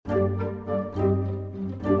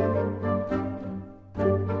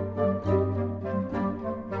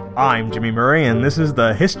I'm Jimmy Murray, and this is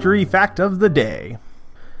the History Fact of the Day.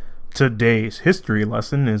 Today's history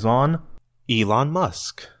lesson is on Elon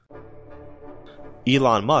Musk.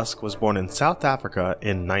 Elon Musk was born in South Africa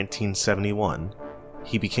in 1971.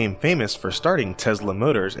 He became famous for starting Tesla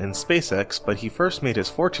Motors and SpaceX, but he first made his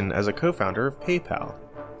fortune as a co-founder of PayPal.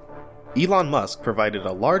 Elon Musk provided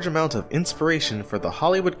a large amount of inspiration for the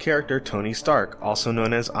Hollywood character Tony Stark, also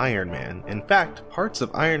known as Iron Man. In fact, parts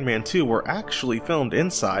of Iron Man 2 were actually filmed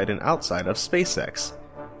inside and outside of SpaceX.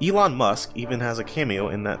 Elon Musk even has a cameo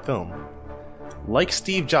in that film. Like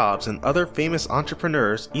Steve Jobs and other famous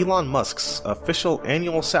entrepreneurs, Elon Musk's official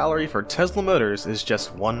annual salary for Tesla Motors is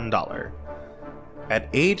just $1. At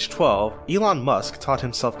age 12, Elon Musk taught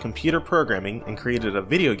himself computer programming and created a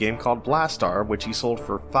video game called Blastar, which he sold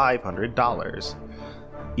for $500.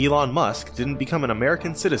 Elon Musk didn't become an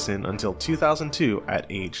American citizen until 2002 at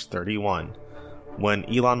age 31. When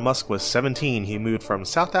Elon Musk was 17, he moved from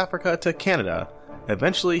South Africa to Canada.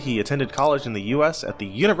 Eventually, he attended college in the US at the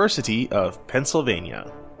University of Pennsylvania.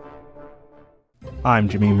 I'm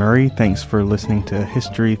Jimmy Murray. Thanks for listening to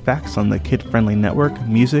History Facts on the Kid Friendly Network.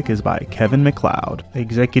 Music is by Kevin MacLeod.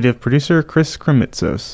 Executive producer Chris Kremitzos.